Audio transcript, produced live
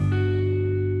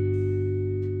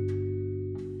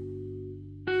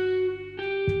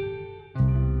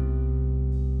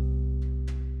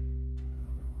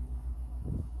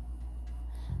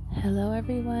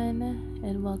everyone,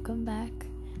 and welcome back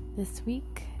this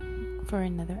week for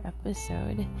another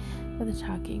episode of the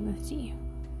Talking with G.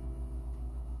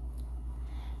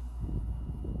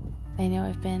 I know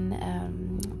I've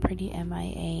been pretty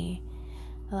MIA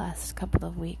the last couple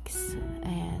of weeks,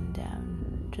 and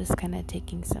just kind of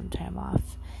taking some time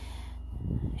off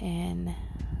and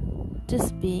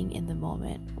just being in the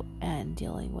moment and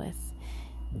dealing with,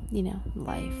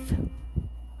 life.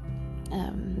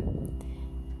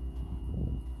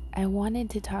 I wanted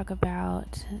to talk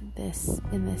about this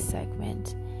in this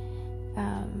segment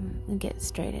and get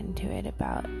straight into it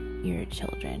about your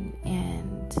children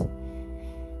and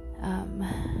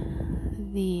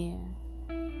the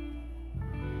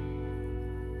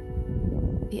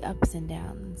ups and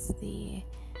downs, the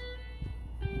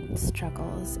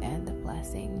struggles and the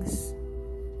blessings,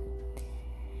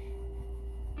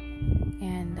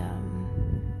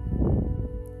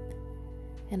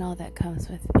 and all that comes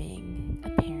with being a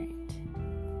parent.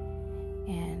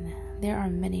 And there are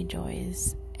many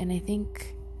joys, and I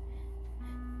think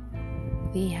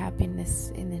the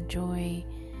happiness and the joy,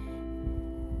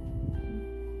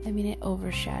 it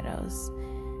overshadows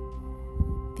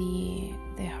the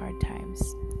hard times.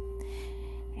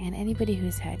 And anybody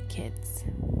who's had kids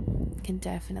can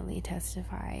definitely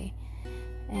testify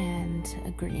and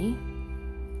agree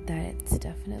that it's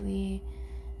definitely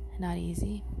not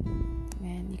easy.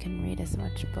 And you can read as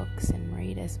much books and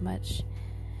read as much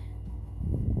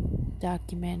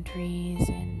documentaries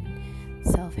and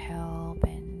self-help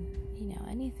and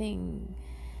anything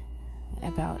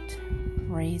about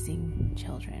raising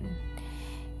children,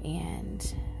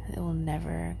 and it will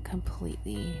never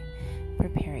completely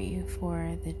prepare you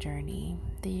for the journey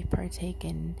that you partake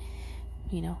in,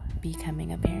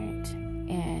 becoming a parent.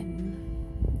 And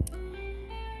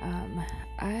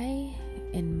I,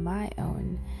 in my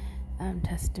own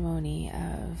testimony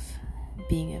of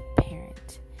being a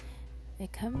parent,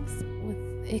 it comes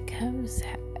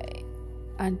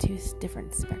on two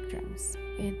different spectrums.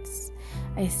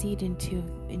 I see it in two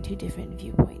different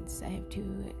viewpoints. I have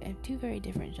two very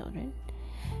different children,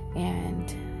 and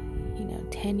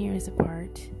 10 years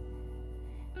apart.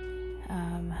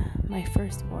 My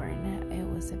firstborn, it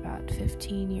was about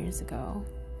 15 years ago,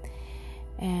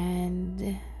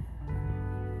 and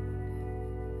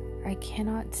I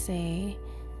cannot say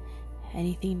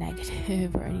anything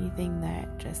negative or anything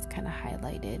that just kind of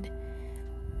highlighted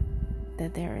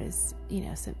that there is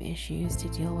some issues to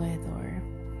deal with or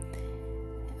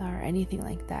anything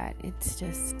like that. It's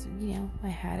just I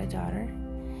had a daughter,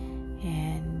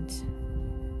 and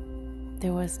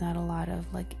there was not a lot of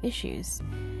issues.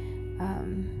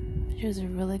 She was a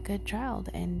really good child,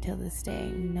 and till this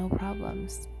day, no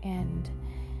problems. And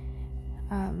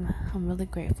I'm really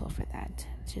grateful for that.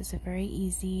 She was a very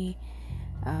easy,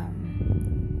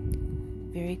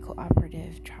 very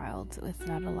cooperative child with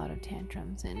not a lot of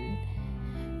tantrums, and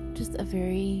just a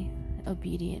very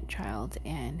obedient child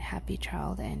and happy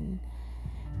child, and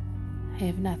I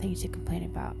have nothing to complain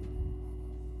about.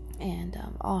 And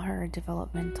all her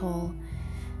developmental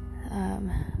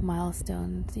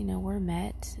milestones, were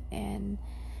met, and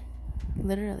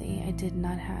literally I did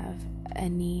not have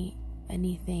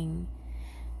anything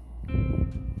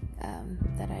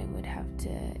that I would have to,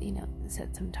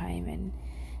 set some time and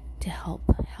to help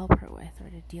her with, or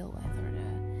to deal with,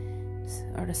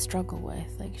 or to struggle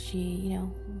with. She,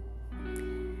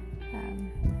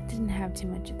 didn't have too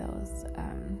much of those.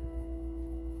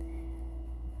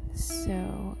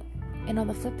 So, and on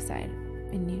the flip side,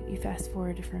 and you fast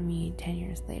forward for me 10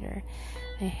 years later,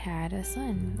 I had a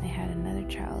son. I had another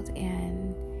child,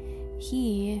 and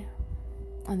he,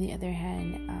 on the other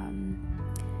hand,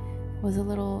 was a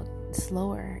little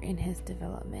slower in his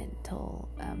developmental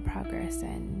progress,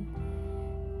 and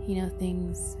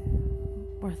things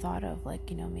were thought of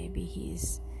maybe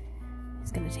he's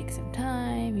gonna take some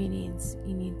time. He needs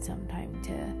some time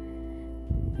to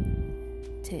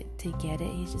get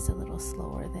it. He's just a little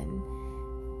slower than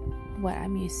what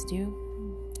I'm used to.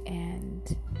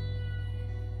 And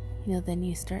then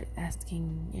you start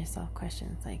asking yourself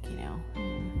questions like,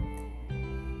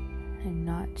 I'm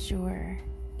not sure,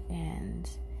 and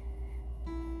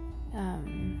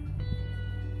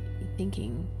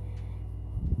thinking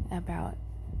about,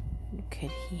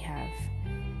 could he have,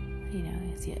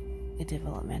 is he a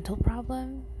developmental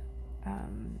problem?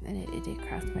 And it did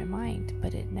cross my mind,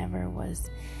 but it never was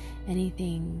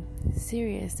anything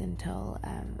serious until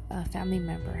a family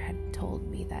member had told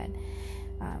me that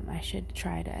I should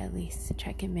try to at least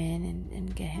check him in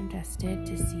and get him tested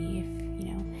to see if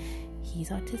he's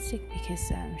autistic,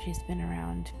 because she's been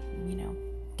around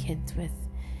kids with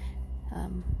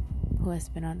who has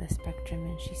been on the spectrum,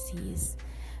 and she sees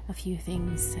a few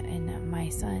things in my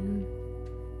son,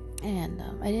 and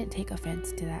I didn't take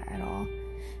offense to that at all.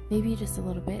 Maybe just a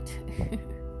little bit,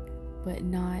 but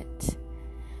not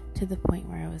to the point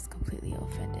where I was completely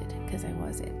offended, because I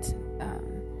wasn't.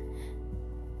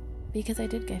 Because I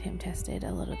did get him tested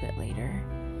a little bit later,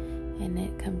 and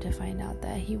it come to find out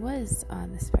that he was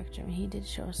on the spectrum. He did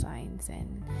show signs,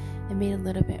 and it made a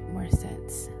little bit more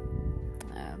sense.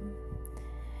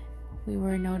 We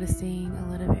were noticing a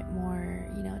little bit more,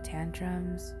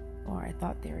 tantrums, or I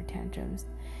thought they were tantrums.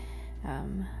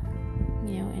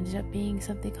 Ended up being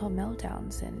something called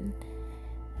meltdowns, and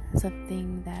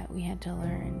something that we had to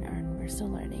learn, and we're still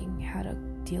learning how to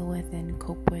deal with and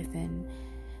cope with, and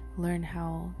learn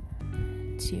how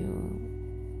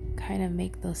to kind of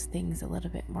make those things a little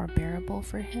bit more bearable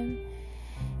for him.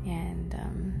 And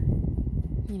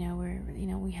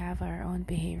we have our own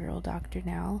behavioral doctor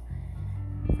now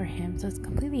for him, so it's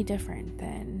completely different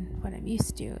than what I'm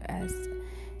used to as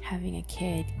having a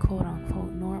kid, quote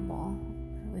unquote, normal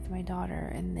with my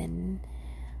daughter, and then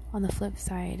on the flip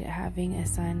side, having a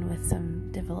son with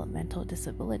some developmental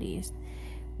disabilities,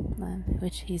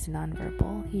 which he's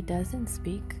nonverbal. He doesn't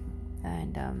speak,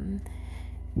 and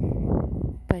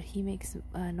but he makes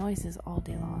noises all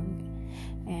day long,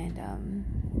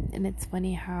 and it's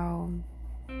funny how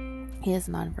he is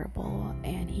nonverbal,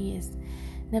 and he is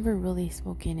never really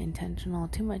spoken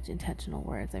too much intentional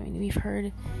words. I mean, we've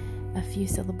heard a few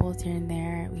syllables here and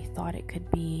there. We thought it could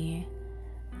be,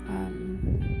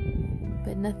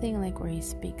 but nothing like where he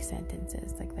speaks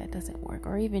sentences. Like, that doesn't work,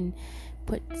 or even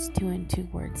puts two and two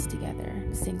words together,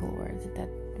 single words.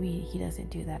 He doesn't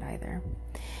do that either.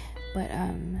 But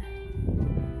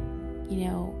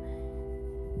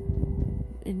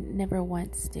never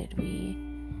once did we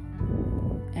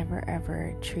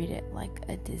ever treat it like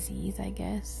a disease, I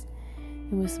guess.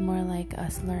 It was more like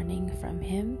us learning from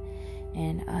him,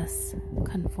 and us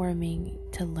conforming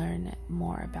to learn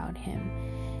more about him,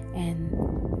 and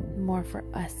more for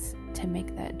us to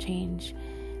make that change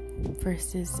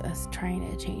versus us trying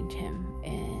to change him.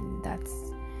 And that's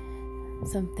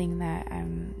something that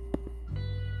I'm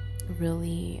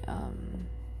really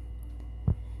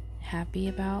happy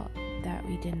about, that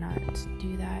we did not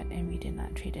do that, and we did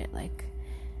not treat it like,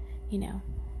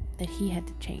 that he had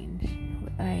to change.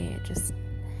 I just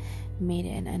made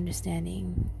it an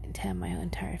understanding to my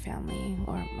entire family,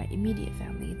 or my immediate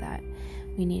family, that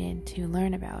we needed to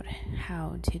learn about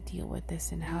how to deal with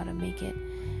this, and how to make it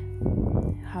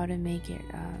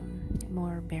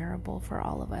more bearable for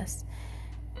all of us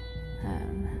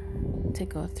to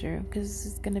go through, because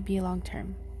it's going to be long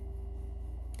term.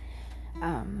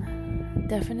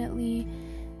 Definitely,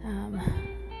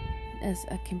 as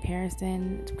a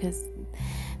comparison, because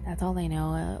that's all I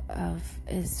know of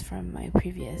is from my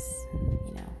previous,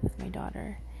 with my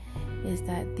daughter, is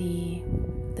that the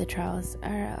trials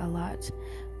are a lot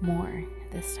more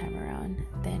this time around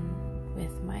than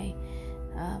with my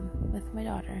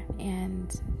daughter.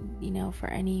 And for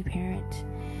any parent,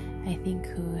 I think,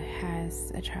 who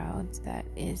has a child that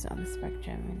is on the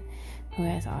spectrum and who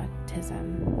has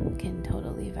autism, can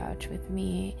totally vouch with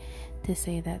me to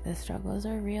say that the struggles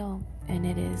are real, and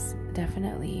it is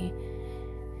definitely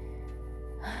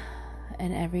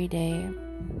an everyday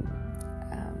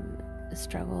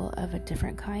struggle of a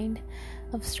different kind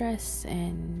of stress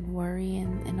and worry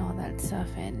and all that stuff.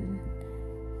 And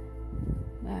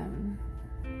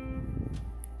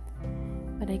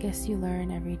but I guess you learn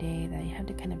every day that you have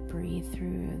to kind of breathe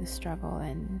through the struggle,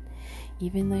 and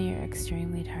even though you're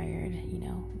extremely tired,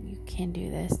 you can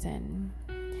do this. And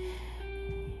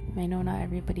I know not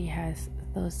everybody has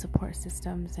those support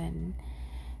systems and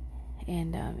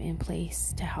in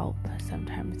place to help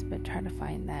sometimes, but try to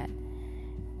find that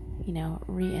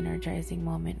re-energizing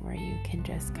moment where you can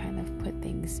just kind of put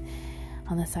things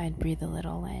on the side, breathe a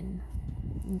little, and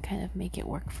kind of make it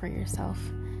work for yourself.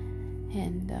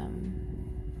 And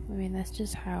that's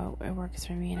just how it works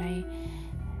for me. And I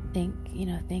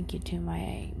thank you to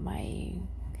my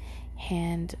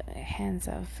hands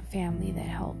of family that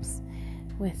helps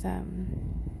with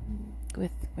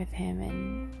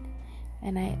him,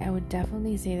 and I would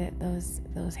definitely say that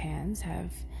those hands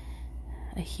have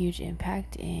a huge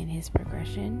impact in his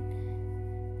progression.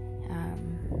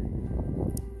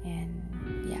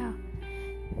 And yeah,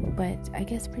 but I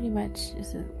guess pretty much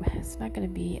it's not going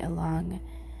to be a long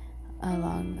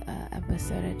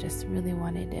episode. I just really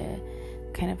wanted to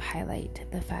kind of highlight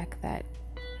the fact that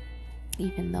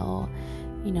even though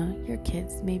your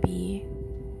kids may be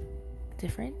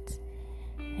different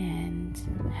and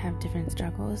have different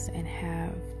struggles and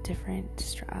have different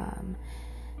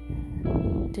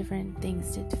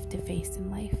things to face in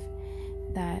life,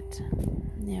 that,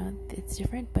 it's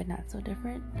different but not so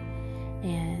different,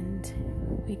 and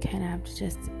we kind of have to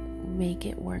just make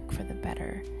it work for the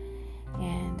better.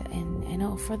 And I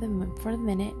know for the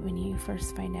minute when you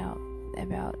first find out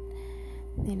about,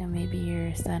 maybe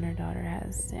your son or daughter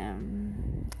has a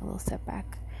little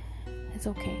setback, it's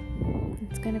okay.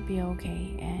 It's gonna be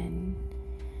okay, and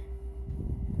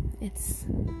it's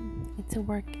a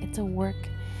work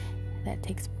that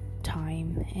takes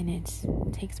time, and it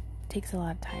takes a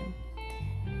lot of time,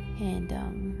 and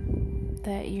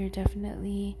that you're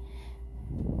definitely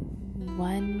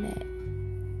one,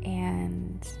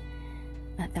 and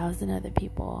 1,000 other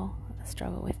people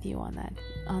struggle with you on that.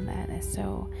 And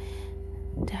so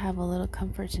to have a little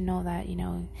comfort to know that,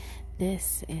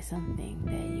 this is something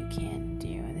that you can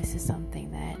do, this is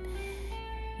something that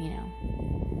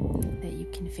that you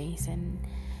can face. And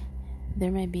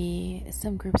there might be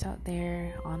some groups out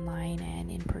there online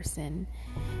and in person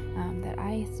that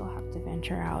I still have to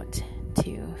venture out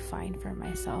to find for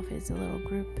myself, is a little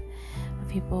group of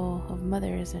people, of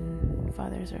mothers and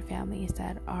fathers or families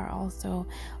that are also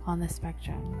on the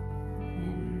spectrum.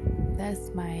 And that's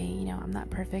my, I'm not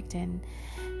perfect, and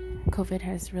COVID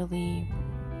has really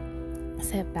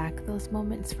set back those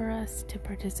moments for us to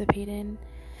participate in,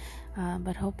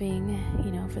 but hoping,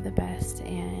 for the best,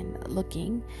 and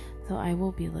looking. So I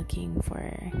will be looking for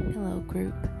a little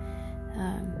group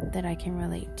that I can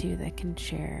relate to, that can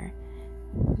share,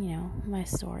 my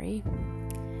story.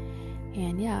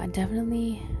 And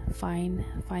definitely find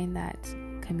that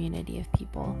community of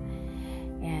people,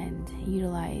 and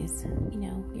utilize,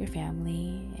 your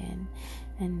family,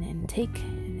 and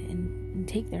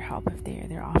take their help if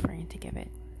they're offering to give it.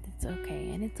 It's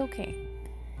okay, and it's okay.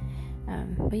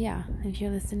 But if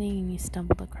you're listening and you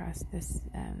stumbled across this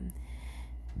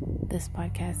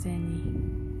podcast,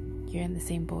 and you're in the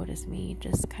same boat as me,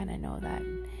 just kind of know that,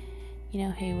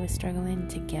 hey, we're struggling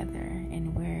together,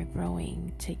 and we're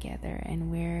growing together, and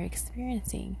we're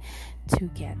experiencing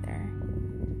together,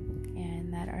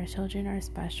 and that our children are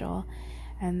special,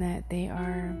 and that they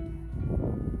are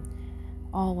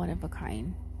all one of a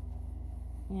kind,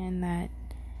 and that,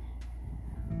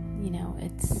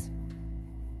 it's,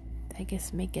 I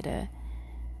guess, make it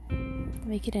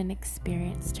an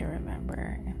experience to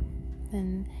remember,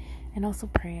 and also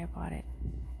pray about it.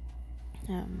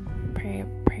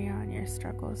 Pray on your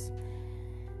struggles,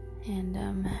 and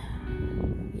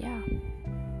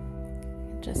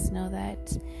just know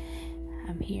that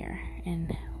I'm here,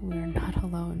 and we're not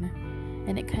alone.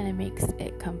 And it kind of makes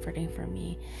it comforting for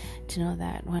me to know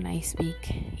that when I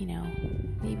speak,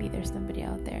 maybe there's somebody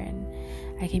out there, and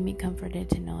I can be comforted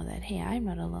to know that, hey, I'm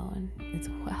not alone as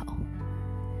well.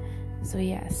 So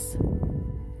yes,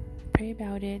 pray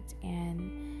about it,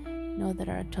 and know that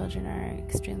our children are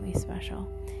extremely special,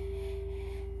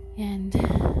 and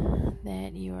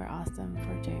that you are awesome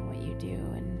for doing what you do,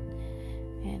 and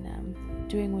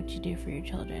doing what you do for your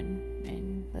children.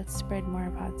 And let's spread more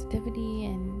positivity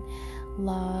and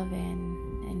love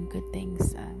and good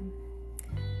things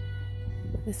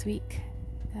this week.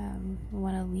 I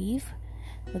want to leave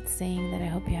with saying that I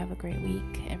hope you have a great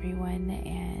week, everyone,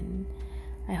 and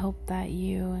I hope that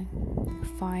you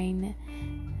find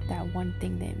that one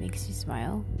thing that makes you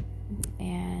smile,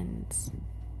 and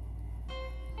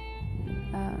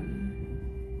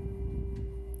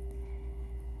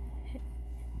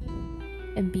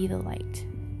be the light,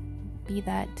 be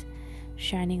that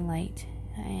shining light,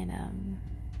 and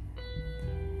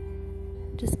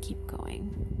just keep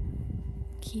going,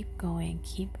 keep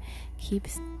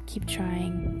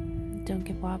trying. Don't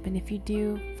give up, and if you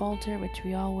do falter, which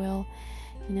we all will,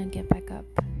 get back up,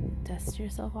 dust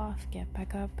yourself off, get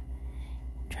back up,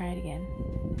 try it again.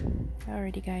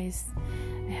 Alrighty, guys,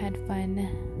 I had fun.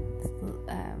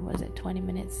 What is it, 20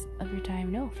 minutes of your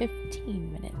time? No,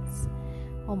 15 minutes,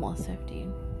 almost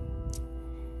 15.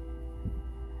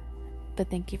 But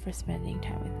thank you for spending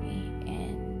time with me,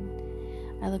 and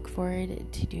I look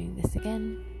forward to doing this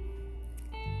again.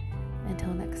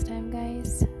 Until next time,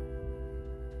 guys,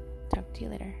 talk to you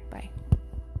later. Bye.